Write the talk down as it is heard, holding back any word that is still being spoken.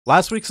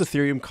Last week's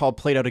Ethereum call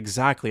played out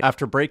exactly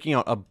after breaking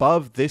out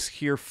above this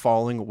here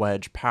falling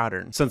wedge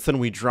pattern. Since then,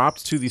 we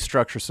dropped to the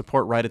structure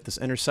support right at this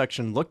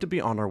intersection, looked to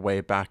be on our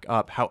way back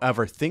up.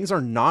 However, things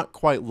are not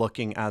quite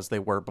looking as they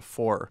were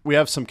before. We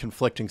have some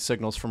conflicting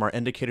signals from our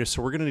indicators,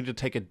 so we're going to need to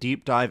take a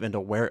deep dive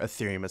into where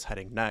Ethereum is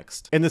heading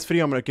next. In this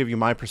video, I'm going to give you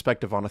my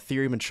perspective on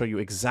Ethereum and show you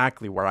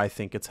exactly where I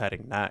think it's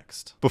heading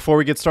next. Before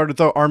we get started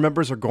though, our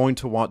members are going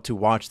to want to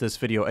watch this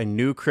video, a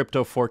new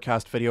crypto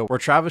forecast video where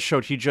Travis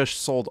showed he just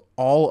sold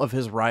all of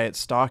his Riot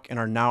stock and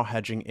are now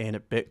hedging in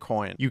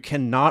Bitcoin. You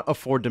cannot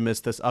afford to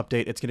miss this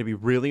update. It's going to be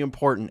really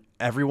important.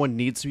 Everyone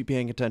needs to be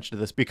paying attention to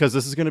this because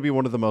this is going to be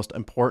one of the most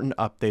important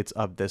updates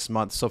of this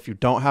month. So if you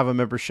don't have a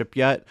membership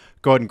yet,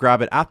 go ahead and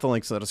grab it at the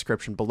links in the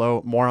description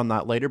below. More on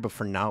that later, but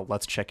for now,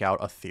 let's check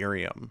out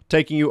Ethereum.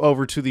 Taking you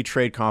over to the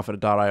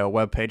TradeConfident.io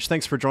webpage.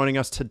 Thanks for joining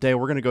us today.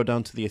 We're going to go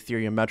down to the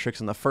Ethereum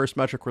metrics, and the first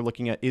metric we're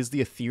looking at is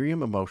the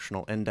Ethereum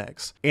Emotional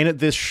Index. And at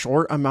this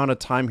short amount of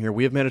time here,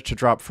 we have managed to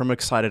drop from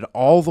excited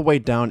all the way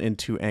down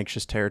into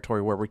anxious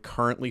territory where we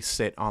currently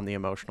sit on the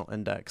emotional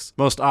index.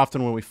 Most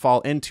often when we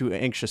fall into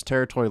anxious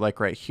territory like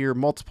right here,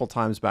 multiple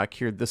times back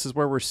here, this is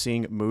where we're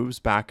seeing moves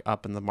back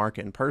up in the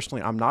market. And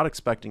personally, I'm not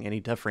expecting any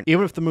different.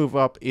 Even if the move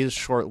up is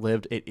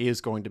short-lived, it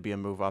is going to be a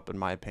move up in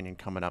my opinion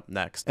coming up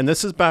next. And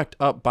this is backed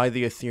up by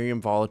the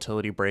Ethereum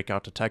volatility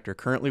breakout detector.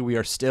 Currently, we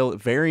are still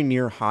very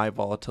near high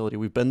volatility.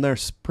 We've been there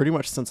pretty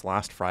much since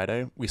last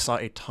Friday. We saw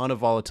a ton of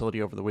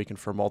volatility over the weekend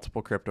for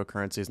multiple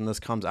cryptocurrencies, and this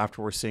comes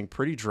after we're seeing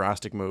pretty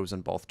drastic moves in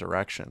both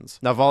directions.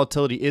 Now,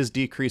 volatility is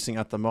decreasing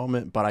at the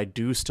moment, but I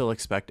do still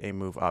expect a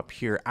move up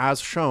here, as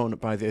shown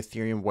by the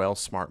Ethereum Whale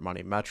Smart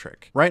Money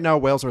metric. Right now,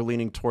 whales are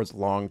leaning towards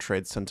long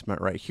trade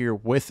sentiment right here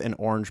with an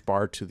orange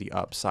bar to the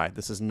upside.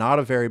 This is not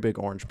a very big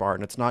orange bar,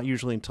 and it's not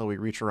usually until we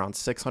reach around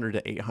 600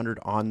 to 800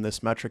 on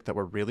this metric that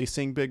we're really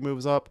seeing big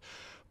moves up.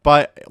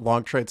 But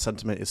long trade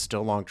sentiment is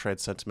still long trade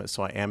sentiment,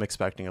 so I am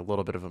expecting a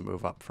little bit of a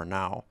move up for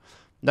now.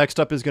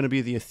 Next up is going to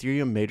be the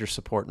Ethereum major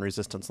support and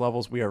resistance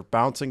levels. We are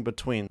bouncing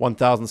between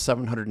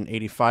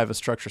 1,785 as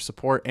structure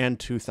support and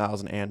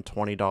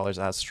 $2,020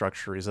 as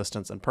structure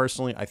resistance. And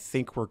personally, I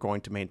think we're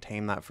going to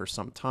maintain that for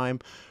some time.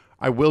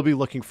 I will be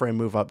looking for a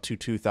move up to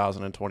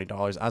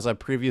 $2,020 as I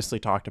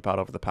previously talked about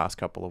over the past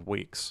couple of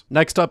weeks.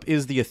 Next up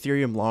is the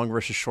Ethereum long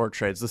versus short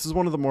trades. This is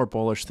one of the more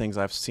bullish things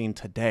I've seen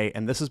today,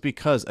 and this is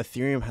because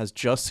Ethereum has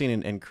just seen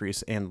an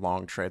increase in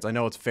long trades. I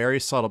know it's very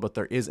subtle, but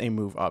there is a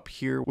move up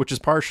here, which is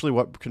partially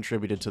what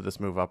contributed to this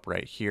move up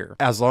right here.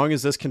 As long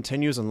as this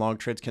continues and long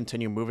trades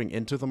continue moving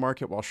into the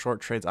market while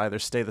short trades either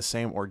stay the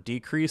same or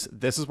decrease,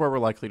 this is where we're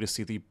likely to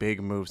see the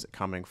big moves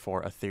coming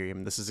for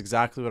Ethereum. This is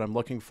exactly what I'm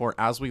looking for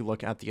as we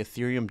look at the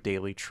Ethereum daily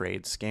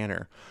trade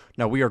scanner.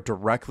 Now we are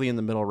directly in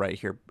the middle right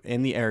here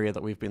in the area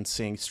that we've been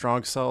seeing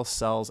strong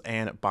sells,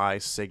 and buy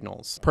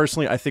signals.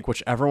 Personally, I think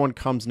whichever one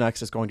comes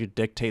next is going to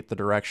dictate the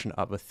direction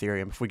of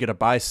Ethereum. If we get a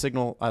buy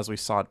signal as we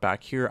saw it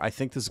back here, I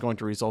think this is going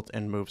to result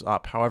in moves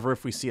up. However,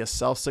 if we see a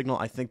sell signal,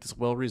 I think this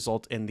will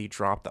result in the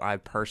drop that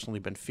I've personally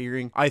been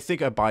fearing. I think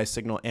a buy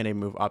signal and a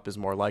move up is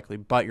more likely,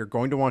 but you're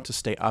going to want to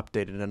stay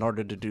updated in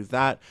order to do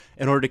that,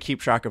 in order to keep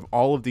track of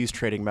all of these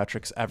trading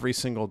metrics every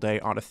single day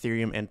on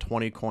Ethereum and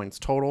 20 coins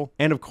total.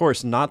 And of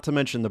course, not to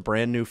mention the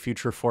brand new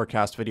future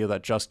forecast video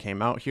that just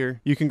came out here.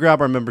 You can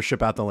grab our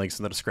membership at the links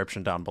in the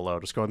description down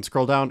below. Just go ahead and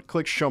scroll down,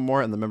 click show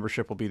more, and the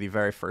membership will be the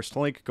very first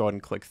link. Go ahead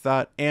and click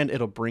that, and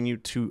it'll bring you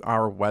to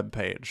our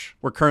webpage.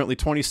 We're currently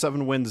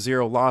 27 wins,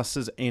 0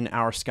 losses in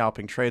our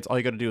scalping trades. All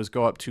you got to do is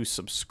go up to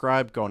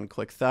subscribe, go ahead and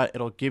click that.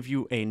 It'll give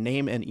you a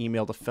name and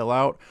email to fill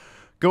out.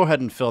 Go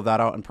ahead and fill that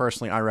out, and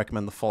personally, I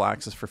recommend the full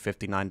access for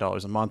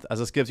 $59 a month, as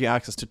this gives you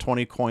access to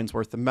 20 coins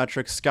worth of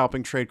metrics,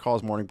 scalping trade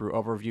calls, morning brew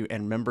overview,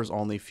 and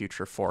members-only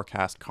future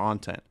forecast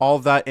content. All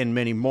of that and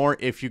many more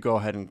if you go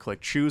ahead and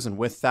click choose, and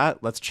with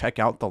that, let's check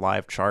out the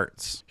live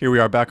charts. Here we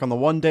are back on the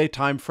one-day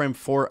time frame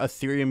for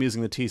Ethereum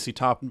using the TC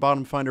top and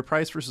bottom finder,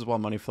 price versus while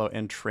money flow,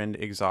 and trend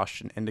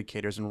exhaustion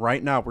indicators. And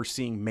right now, we're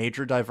seeing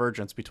major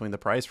divergence between the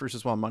price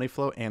versus while money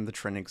flow and the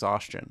trend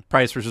exhaustion.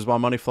 Price versus while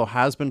money flow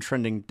has been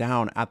trending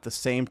down at the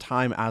same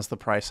time as the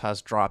price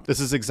has dropped. This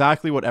is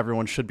exactly what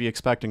everyone should be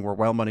expecting. Where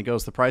while money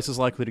goes, the price is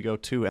likely to go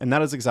too, and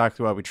that is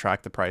exactly why we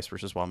track the price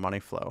versus while money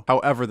flow.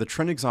 However, the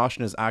trend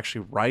exhaustion is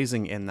actually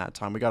rising in that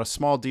time. We got a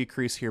small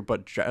decrease here,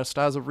 but just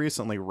as of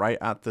recently, right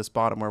at this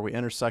bottom where we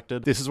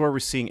intersected, this is where we're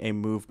seeing a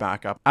move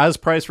back up. As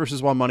price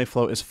versus while money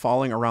flow is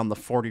falling around the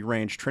 40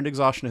 range, trend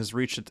exhaustion has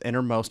reached its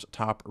innermost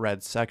top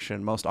red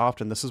section. Most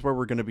often, this is where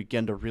we're going to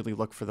begin to really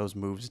look for those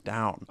moves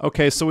down.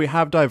 Okay, so we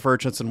have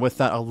divergence, and with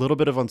that, a little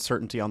bit of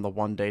uncertainty on the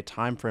one-day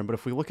time frame.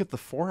 But if we look at the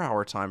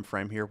 4-hour time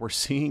frame here, we're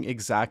seeing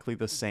exactly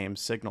the same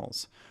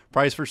signals.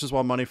 Price versus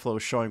while money flow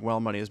is showing well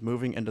money is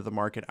moving into the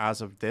market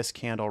as of this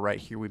candle right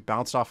here. We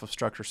bounced off of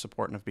structure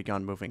support and have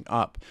begun moving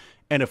up.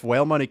 And if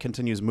whale money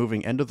continues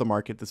moving into the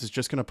market, this is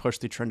just going to push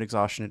the trend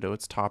exhaustion into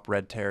its top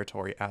red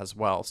territory as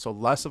well. So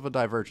less of a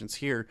divergence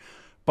here,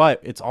 But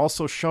it's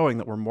also showing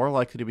that we're more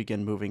likely to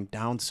begin moving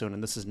down soon,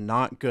 and this is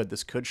not good.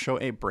 This could show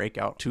a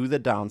breakout to the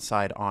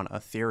downside on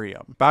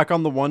Ethereum. Back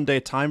on the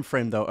 1-day time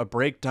frame though, a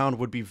breakdown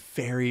would be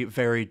very,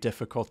 very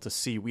difficult to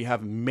see. We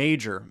have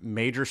major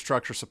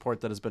structure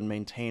support that has been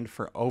maintained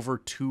for over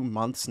 2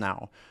 months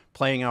now,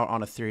 playing out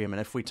on Ethereum.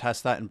 And if we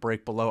test that and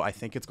break below, I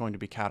think it's going to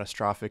be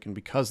catastrophic. And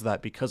because of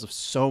that, because of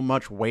so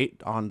much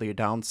weight on the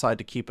downside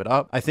to keep it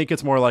up, I think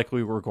it's more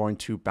likely we're going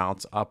to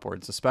bounce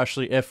upwards,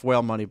 especially if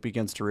whale money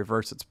begins to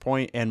reverse its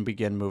point and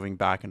begin moving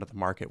back into the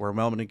market. Where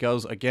whale money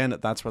goes, again,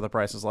 that's where the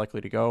price is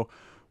likely to go.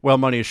 Whale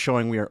money is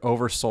showing we are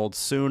oversold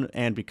soon,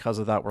 and because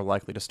of that, we're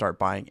likely to start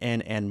buying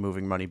in and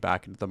moving money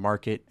back into the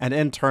market, and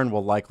in turn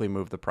will likely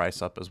move the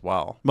price up as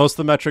well. Most of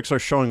the metrics are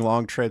showing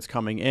long trades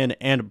coming in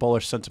and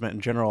bullish sentiment in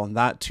general, and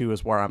that too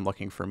is where I'm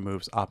looking for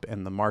moves up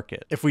in the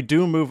market. If we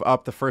do move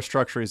up, the first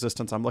structure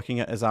resistance I'm looking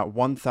at is at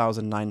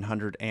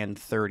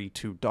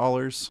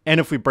 $1,932, and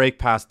if we break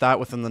past that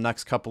within the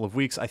next couple of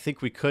weeks, I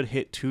think we could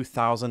hit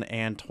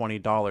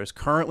 $2,020.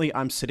 Currently,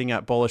 I'm sitting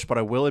at bullish, but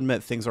I will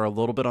admit things are a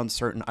little bit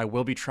uncertain. I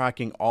will be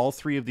tracking all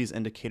 3 of these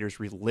indicators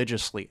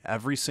religiously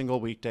every single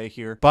weekday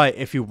here. But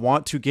if you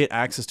want to get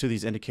access to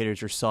these indicators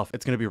yourself,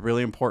 it's going to be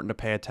really important to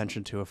pay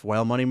attention to. If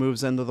whale money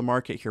moves into the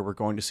market here, we're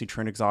going to see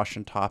trend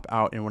exhaustion top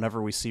out. And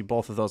whenever we see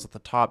both of those at the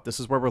top, this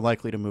is where we're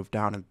likely to move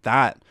down. And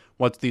that,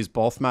 once these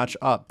both match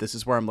up, this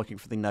is where I'm looking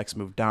for the next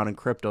move down in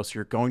crypto. So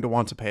you're going to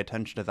want to pay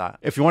attention to that.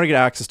 If you want to get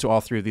access to all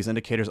 3 of these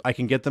indicators, I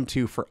can get them to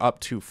you for up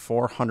to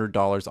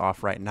 $400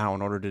 off right now.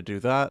 In order to do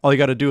that, all you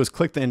got to do is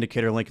click the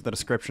indicator link in the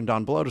description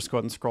down below. Just go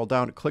ahead and scroll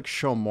down, click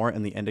show more,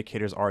 and the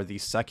indicators are the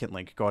second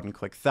link. Go ahead and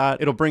click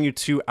that. It'll bring you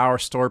to our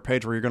store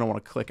page where you're going to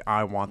want to click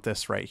I want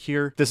this right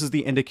here. This is the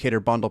indicator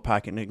bundle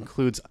pack, and it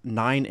includes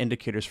 9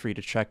 indicators for you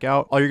to check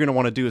out. All you're going to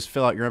want to do is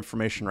fill out your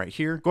information right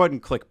here. Go ahead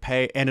and click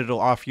pay, and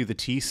it'll offer you the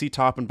TC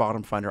top and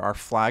bottom finder, our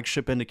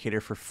flagship indicator,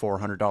 for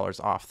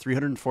 $400 off,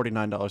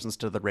 $349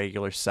 instead of the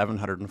regular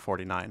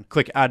 $749.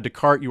 Click add to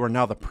cart. You are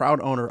now the proud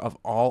owner of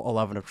all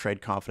 11 of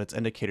Trade Confidence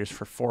indicators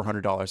for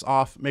 $400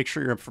 off. Make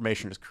sure your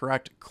information is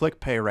correct. Click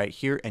pay right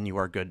here, and you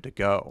are good to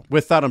go.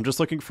 With that, I'm just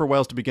looking for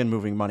whales to begin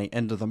moving money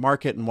into the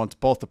market, and once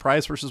both the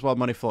price versus whale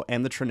money flow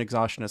and the trend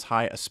exhaustion is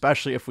high,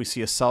 especially if we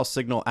see a sell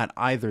signal at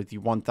either the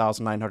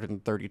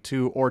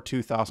 $1,932 or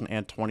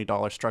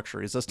 $2,020 structure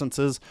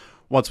resistances,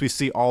 once we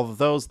see all of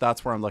those,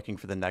 that's where I'm looking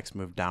for the next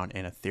move down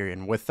in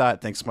Ethereum. With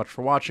that, thanks so much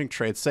for watching.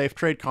 Trade safe,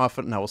 trade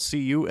confident, and I will see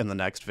you in the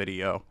next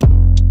video.